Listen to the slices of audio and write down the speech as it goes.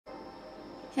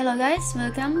Hello guys,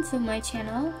 welcome to my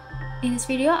channel. In this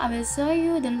video, I will show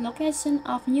you the location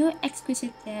of new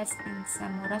exquisite tests in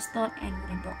SUMERU store and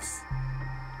wooden box.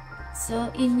 So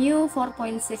in new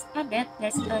 4.6 update,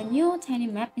 there's a new tiny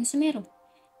map in SUMERU,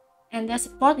 and there's a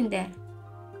port in there.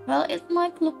 Well, it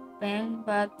might look blank,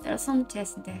 but there's some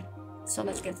tests there. So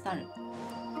let's get started.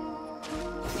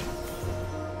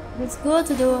 Let's go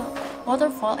to the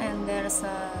waterfall, and there's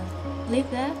a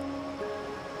cliff there.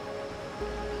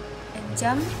 And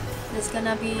jump. There's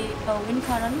gonna be a wind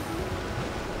current.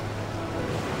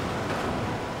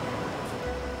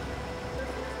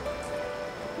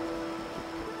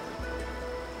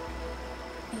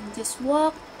 And just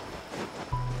walk.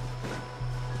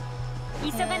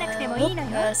 And look,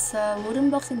 there's a wooden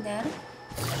box in there.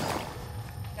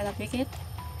 Gotta pick it.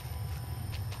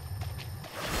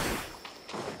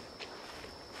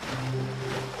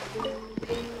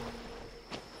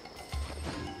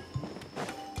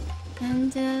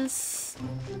 And just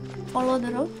follow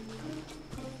the road.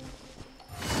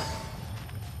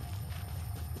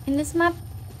 In this map,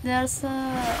 there's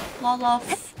a lot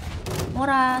of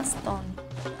mora stone.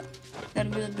 There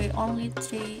will be only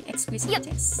 3 exquisite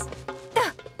chests.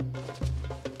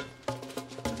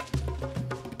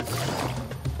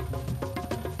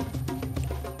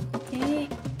 Okay,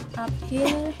 up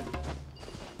here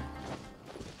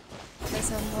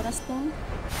there's a mora stone.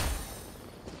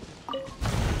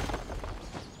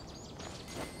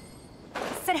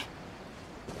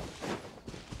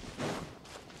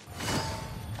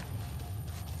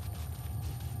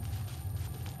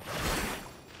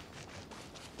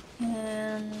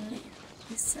 And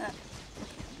this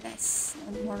that's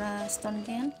mora stone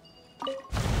again.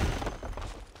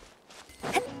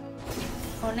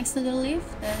 Or next to the leaf,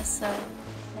 there's a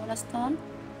mora stone.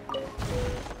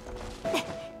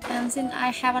 And since I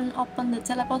haven't opened the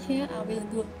teleport here, I will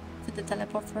go to the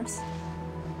teleport first.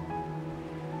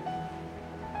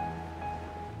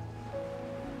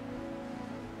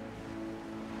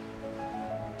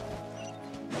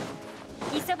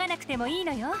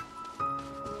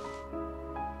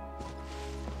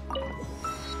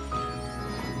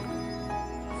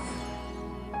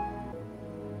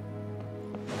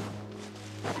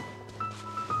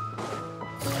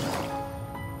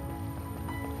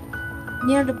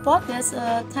 Near the port, there's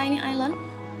a tiny island,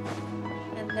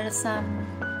 and there's some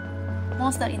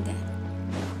monster in there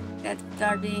that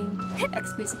guarding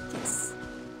exquisite chests.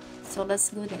 So let's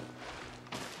go there.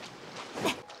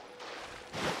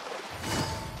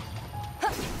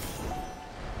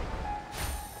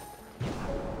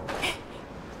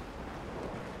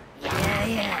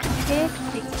 Okay,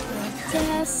 pick the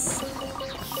chest.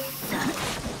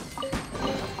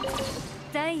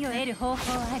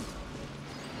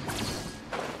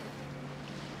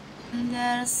 And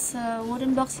there's a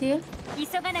wooden box here.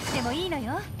 There's a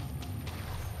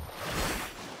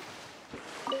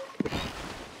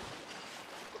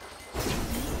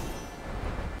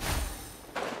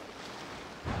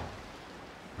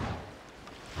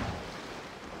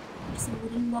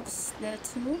wooden box there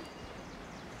too.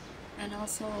 And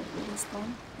also wooden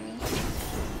stone. Okay.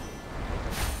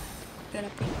 Gotta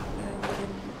pick the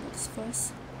wooden box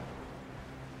first.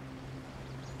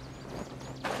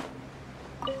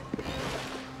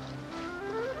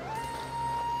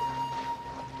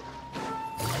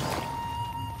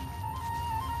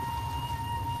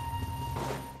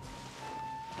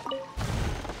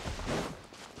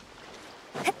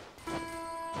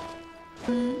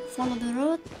 Follow the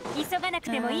road.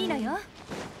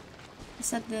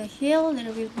 It's at the hill, there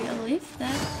will be a leaf there.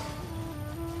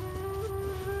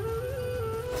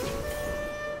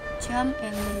 Jump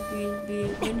and there will be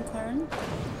wind current.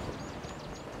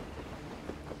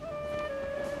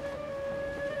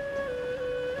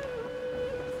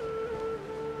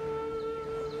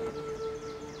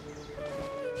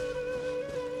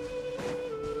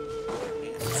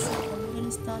 There's a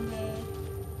wooden stone there.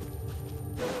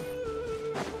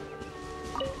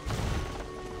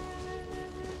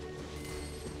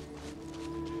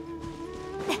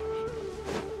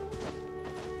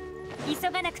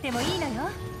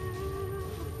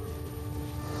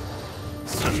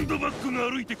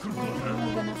 I'm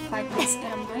gonna fight this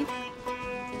right?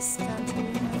 Just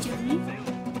continue my journey.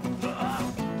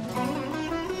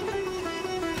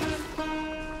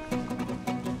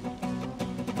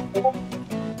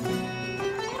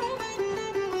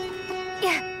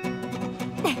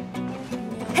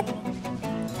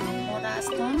 Mora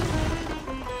stone.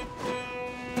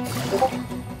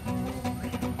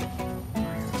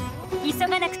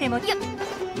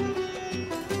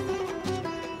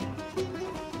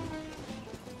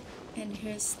 And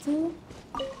here's 2.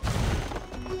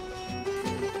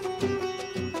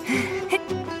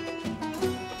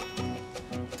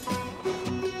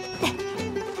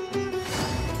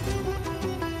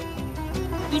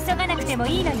 And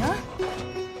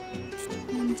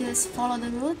just follow the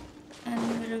route, and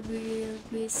there will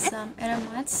be some error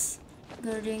mats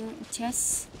guarding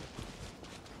chests.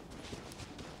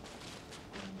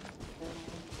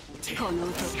 この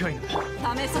音試させ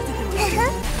てもら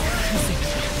う。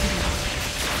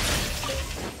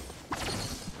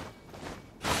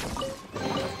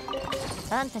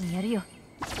あんたにやるよ。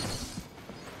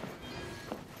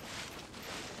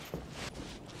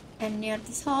 And near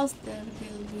this house there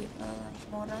will be a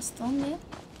mora stone there.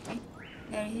 Okay,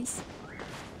 there it is.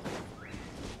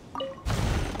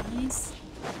 Nice.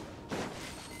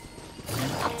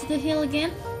 And up to the hill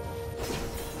again.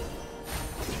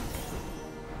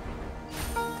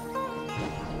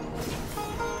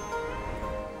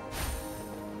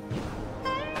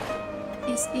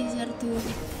 It's easier to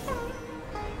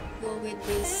go with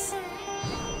this.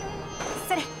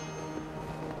 それ。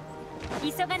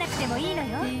急がなくてもいいの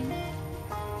よ。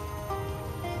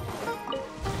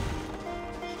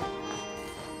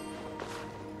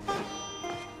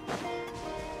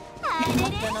 I'm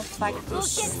not gonna fight this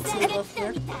silver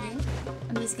bird here.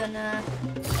 I'm just gonna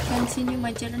continue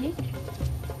my journey.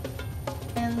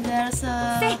 And there's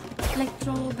a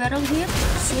electro barrel here.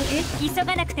 Shoot it. 急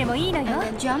がなくてもいいのよ。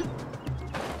 And then jump.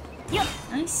 よっ。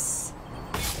 Nice.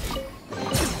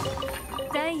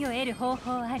 財を得る方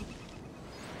法あり。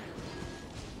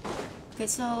 Okay,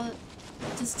 so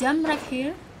just jump right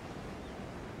here.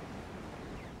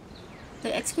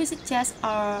 The exquisite chests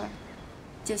are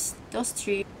just those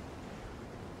three.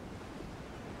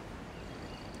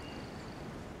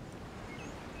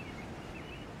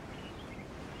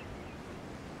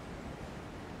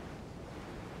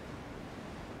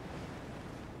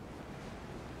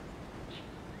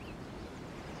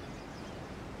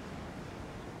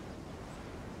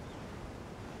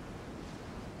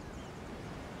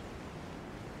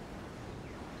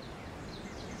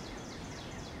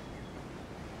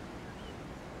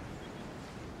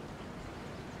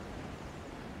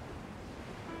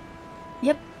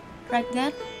 Yep, right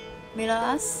there, below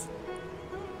us.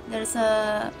 There's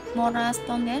a mora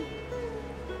stone there.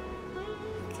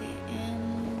 Okay,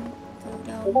 and go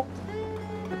down.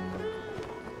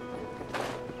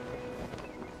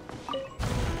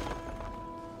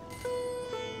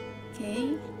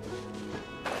 Okay,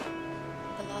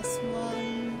 the last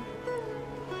one.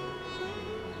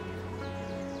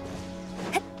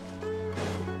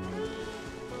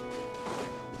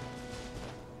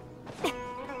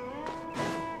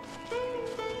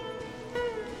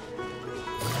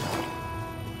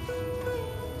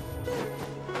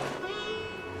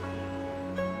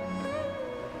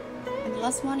 And the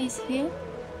last one is here.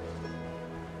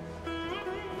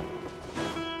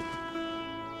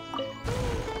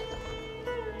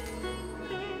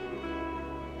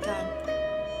 Done.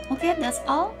 Okay, that's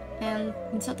all. And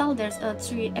in total, there's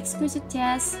 3 exquisite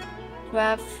chests,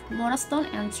 12 mora stone,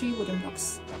 and 3 wooden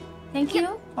blocks. Thank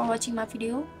you for watching my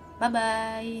video. Bye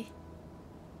bye.